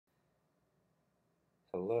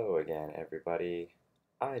Hello again, everybody.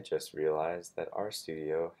 I just realized that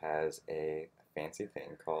RStudio has a fancy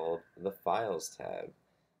thing called the Files tab.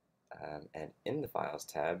 And in the Files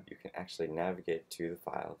tab, you can actually navigate to the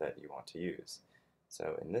file that you want to use.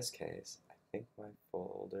 So in this case, I think my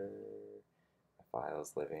file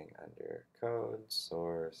is living under code,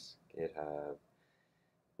 source, GitHub.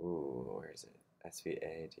 Ooh, where is it?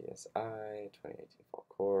 SVA, DSI, 2018 fall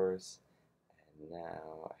course. And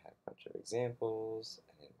now I have a bunch of examples,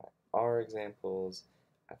 and in my R examples,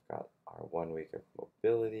 I've got our 1 week of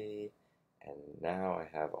mobility, and now I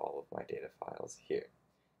have all of my data files here.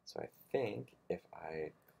 So I think if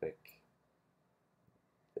I click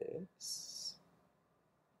this,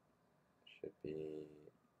 should be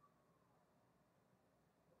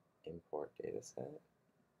import dataset.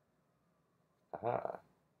 Aha,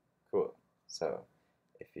 cool. So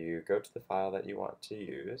if you go to the file that you want to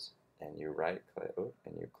use, and you right click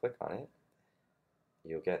and you click on it,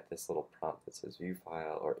 you'll get this little prompt that says view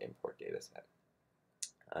file or import dataset.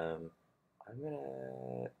 I'm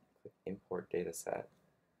gonna click import dataset,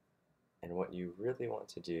 and what you really want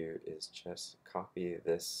to do is just copy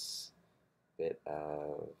this bit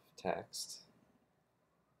of text,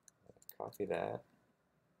 copy that,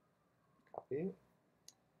 copy,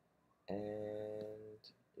 and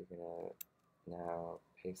you're gonna now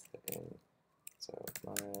paste it in. So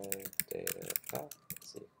myDataPath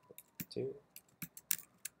is equal to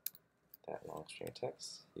that long string of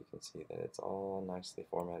text. You can see that it's all nicely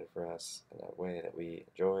formatted for us in a way that we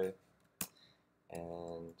enjoy.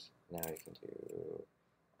 And now you can do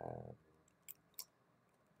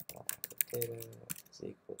data is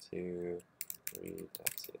equal to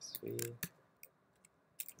read.csv.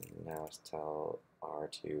 Now let's tell R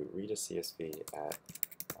to read a CSV at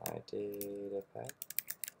myDataPath.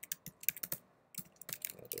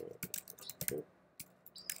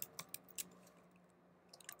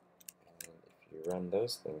 You run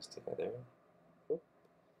those things together,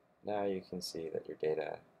 now you can see that your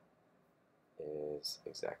data is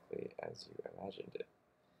exactly as you imagined it.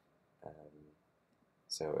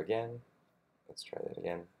 So again, let's try that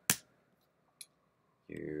again.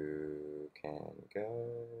 You can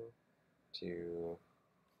go to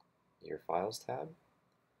your Files tab,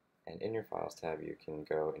 and in your Files tab you can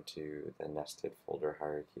go into the nested folder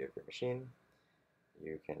hierarchy of your machine.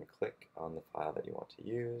 You can click on the file that you want to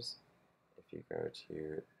use. If you go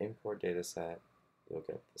to import dataset, you'll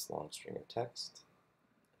get this long string of text.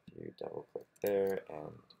 If you double click there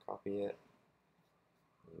and copy it,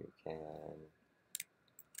 you can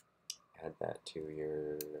add that to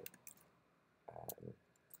your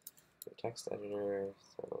text editor.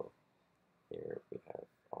 So here we have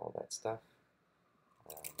all that stuff.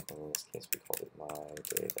 And in this case, we called it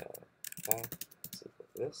myDataPath. It's equal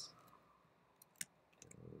to this.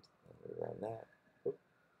 And then we run that.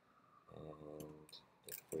 And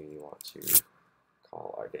if we want to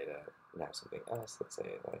call our data now something else, let's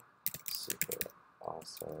say like super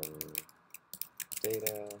awesome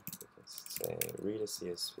data, we can say read a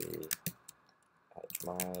CSV at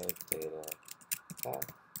myDataPath.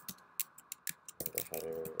 The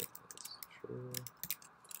header is true,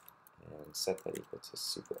 and set that equal to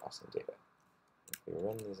super awesome data. If we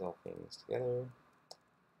run these all things together,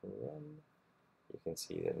 you can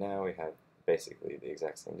see that now we have basically the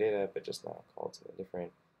exact same data, but just now called something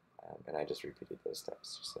different. And I just repeated those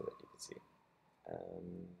steps just so that you can see.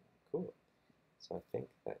 Cool. So I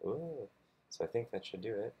think that should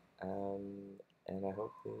do it. And I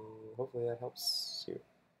hopefully that helps you.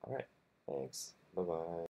 All right. Thanks. Bye bye.